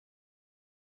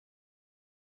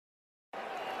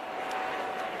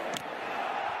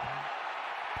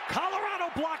Colorado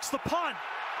blocks the punt.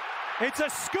 It's a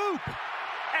scoop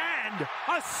and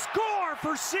a score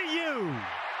for CU.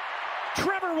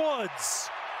 Trevor Woods.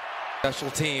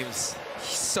 Special teams,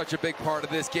 such a big part of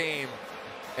this game.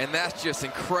 And that's just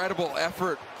incredible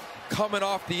effort coming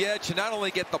off the edge to not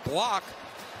only get the block,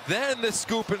 then the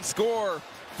scoop and score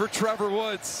for Trevor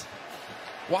Woods.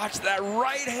 Watch that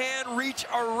right hand reach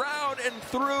around and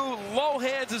through. Low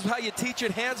hands is how you teach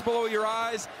it. Hands below your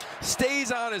eyes.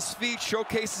 Stays on his feet,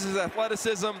 showcases his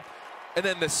athleticism. And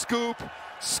then the scoop,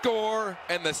 score,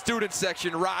 and the student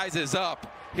section rises up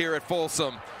here at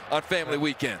Folsom on Family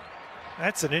Weekend.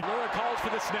 That's an Laura calls for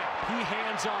the snap. He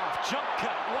hands off. Jump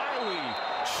cut. Wiley.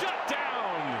 Shut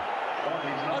down.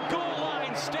 A goal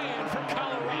line stand for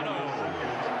Colorado.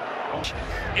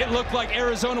 It looked like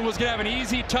Arizona was going to have an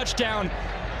easy touchdown.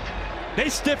 They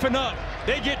stiffen up.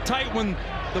 They get tight when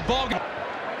the ball goes.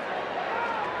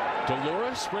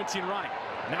 Delora sprinting right.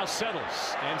 Now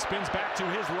settles and spins back to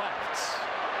his left.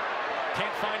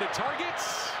 Can't find a target.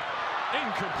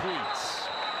 Incomplete.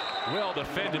 Well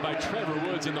defended by Trevor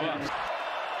Woods in the left.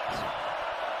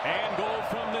 And goal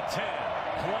from the 10.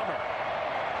 Plummer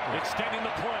extending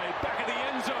the play. Back of the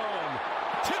end zone.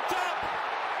 Tipped up.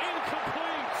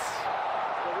 Incomplete.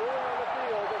 The rule on the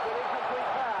field is an incomplete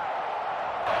pass.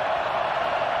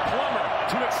 Plummer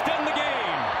to extend the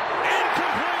game.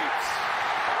 Incomplete.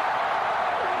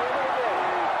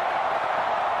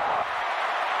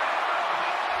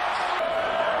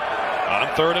 on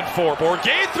 3rd and 4.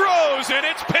 Bourget throws, and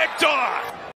it's picked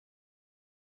off.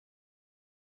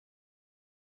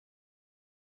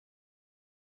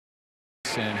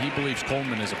 And he believes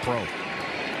Coleman is a pro.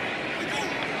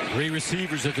 3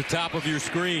 receivers at the top of your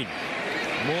screen.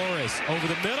 Morris over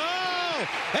the middle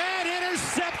and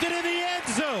intercepted in the end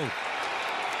zone.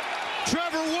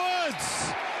 Trevor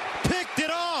Woods picked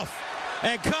it off,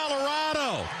 and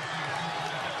Colorado.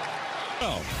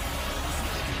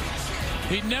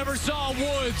 He never saw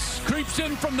Woods. Creeps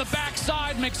in from the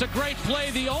backside, makes a great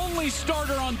play. The only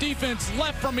starter on defense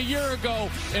left from a year ago.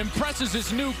 Impresses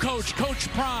his new coach, Coach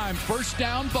Prime. First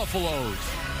down, Buffaloes.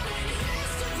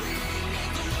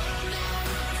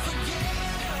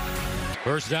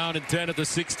 First down and 10 at the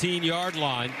 16-yard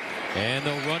line. And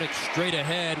they'll run it straight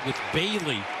ahead with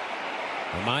Bailey.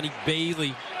 Amani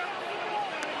Bailey.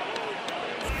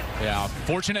 Yeah,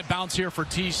 fortunate bounce here for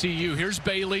TCU. Here's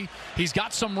Bailey. He's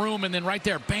got some room, and then right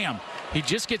there, bam. He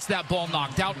just gets that ball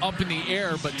knocked out up in the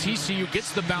air, but TCU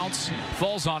gets the bounce,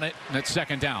 falls on it, and it's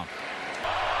second down.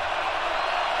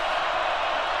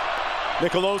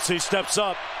 Nicolosi steps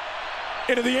up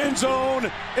into the end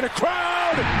zone, in a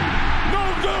crowd.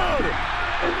 No good.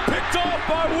 Picked off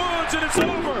by Woods, and it's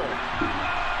over.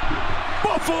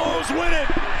 Buffaloes win it.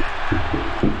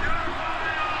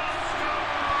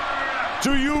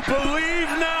 Do you believe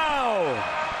now?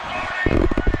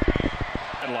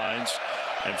 Headlines,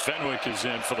 and Fenwick is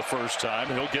in for the first time.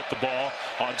 He'll get the ball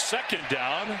on second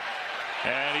down,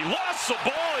 and he lost the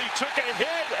ball. He took a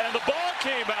hit, and the ball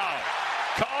came out.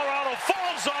 Colorado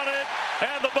falls on it,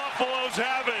 and the Buffaloes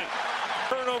have it.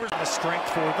 Turnovers, a strength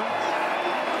for them.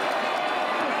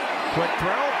 Quick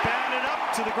throw, batted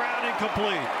up to the ground,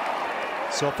 incomplete.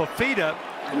 So Fafita,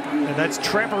 and that's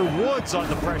Trevor Woods on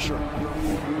the pressure.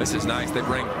 This is nice. They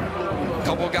bring a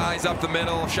couple guys up the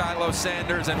middle. Shiloh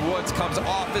Sanders, and Woods comes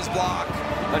off his block.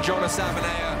 Jonah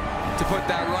Sabanea to put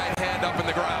that right hand up in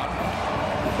the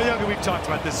ground. We've talked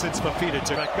about this since Fafita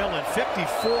took McMillan,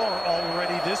 54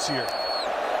 already this year.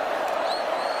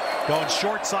 Going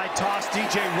short side toss,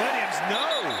 DJ Williams,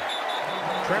 no.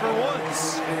 Trevor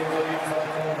Woods.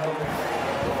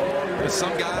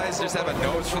 Some guys just have a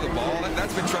nose for the ball.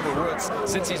 That's been Trevor Woods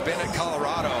since he's been at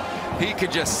Colorado. He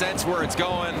could just sense where it's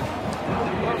going.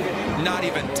 Not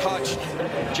even touched.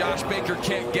 Josh Baker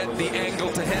can't get the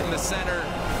angle to him, the center.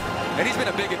 And he's been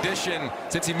a big addition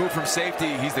since he moved from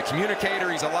safety. He's the communicator.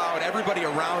 He's allowed everybody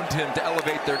around him to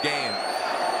elevate their game.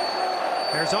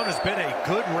 Arizona's been a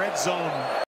good red zone